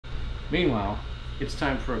Meanwhile, it's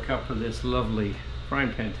time for a cup of this lovely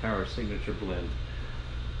Frying Pan Tower Signature Blend.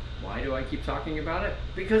 Why do I keep talking about it?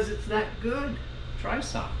 Because it's that good. Try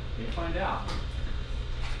some, you'll find out.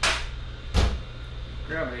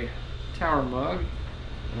 Grab a Tower mug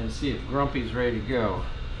and see if Grumpy's ready to go.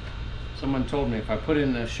 Someone told me if I put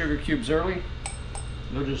in the sugar cubes early,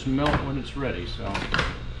 they'll just melt when it's ready, so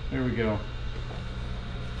there we go.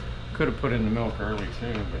 Could have put in the milk early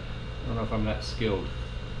too, but I don't know if I'm that skilled.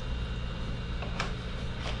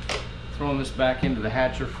 Throwing this back into the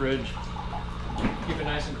Hatcher fridge. Keep it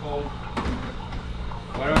nice and cold.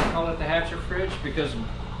 Why do I call it the Hatcher fridge? Because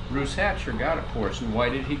Bruce Hatcher got it for us. And why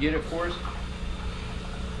did he get it for us?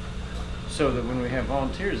 So that when we have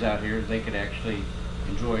volunteers out here, they can actually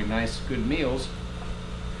enjoy nice, good meals,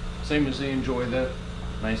 same as they enjoy the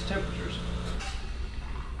nice temperatures.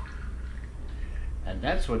 And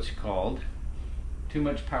that's what's called too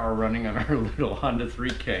much power running on our little Honda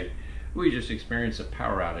 3K. We just experienced a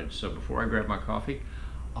power outage, so before I grab my coffee,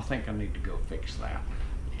 I think I need to go fix that.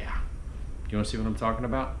 Yeah. You want to see what I'm talking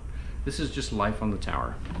about? This is just life on the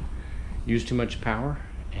tower. Use too much power,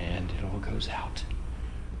 and it all goes out.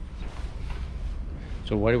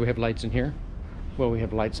 So why do we have lights in here? Well, we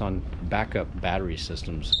have lights on backup battery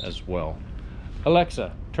systems as well.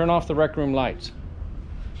 Alexa, turn off the rec room lights.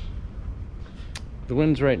 The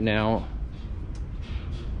winds right now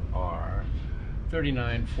are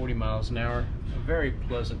 39, 40 miles an hour. A very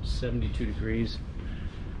pleasant 72 degrees.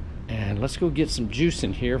 And let's go get some juice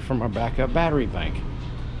in here from our backup battery bank.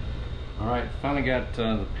 All right, finally got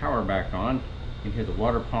the power back on. You can hear the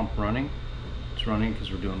water pump running. It's running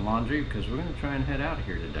because we're doing laundry, because we're going to try and head out of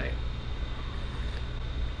here today.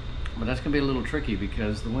 But that's going to be a little tricky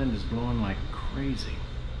because the wind is blowing like crazy.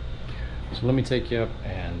 So let me take you up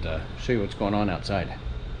and show you what's going on outside.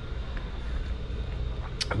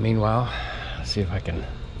 Meanwhile, let's see if I can,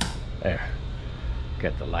 there,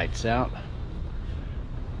 get the lights out.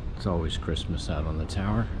 It's always Christmas out on the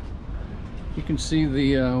tower. You can see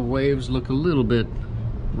the waves look a little bit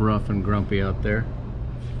rough and grumpy out there.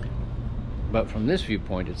 But from this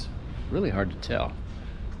viewpoint, it's really hard to tell.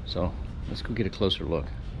 So let's go get a closer look.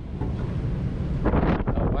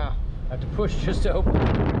 Oh wow, I have to push just to open it.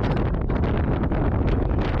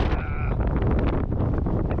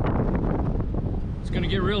 It's gonna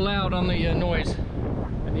get real loud on the noise.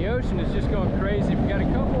 And the ocean is just going crazy. We've got a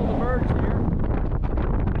couple of the birds here.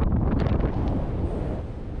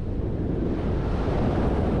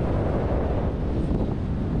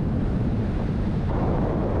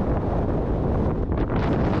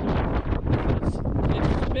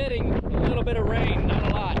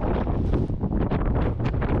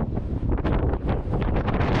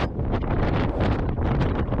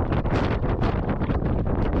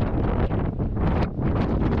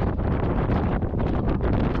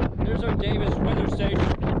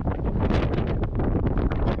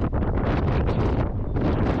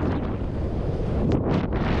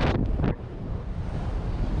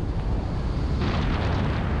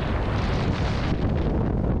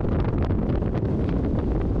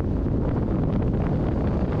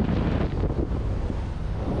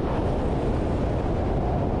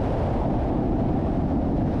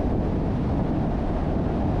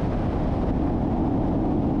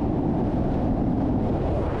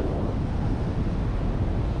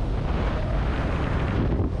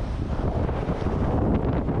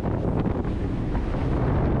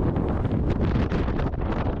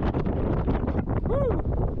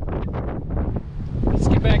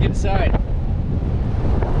 Back inside.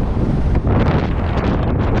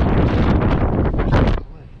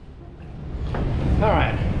 All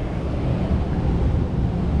right.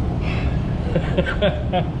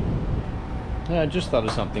 I just thought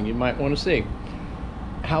of something you might want to see.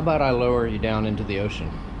 How about I lower you down into the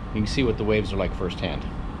ocean? You can see what the waves are like firsthand.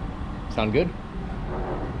 Sound good?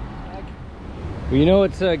 Well, you know,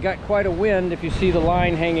 it's got quite a wind. If you see the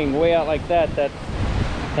line hanging way out like that,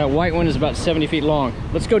 that white one is about 70 feet long.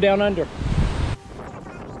 Let's go down under.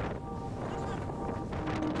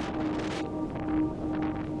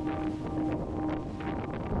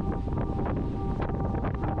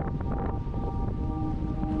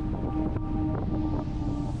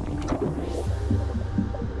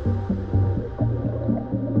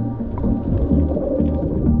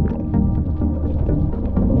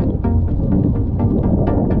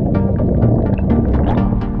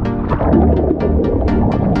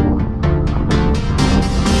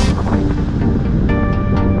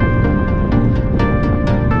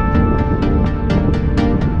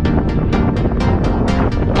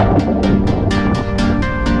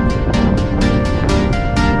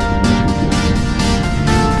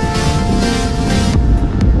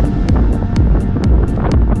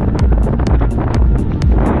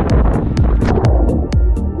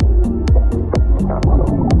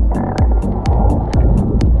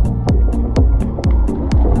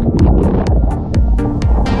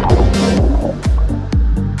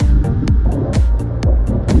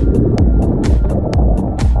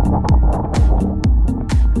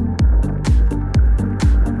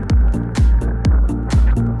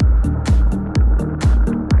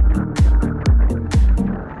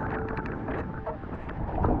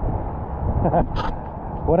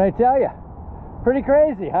 What'd I tell you? Pretty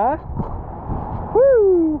crazy, huh?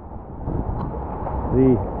 Woo!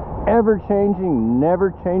 The ever-changing,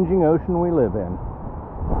 never-changing ocean we live in.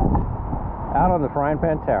 Out on the Frying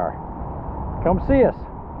Pan Tower. Come see us.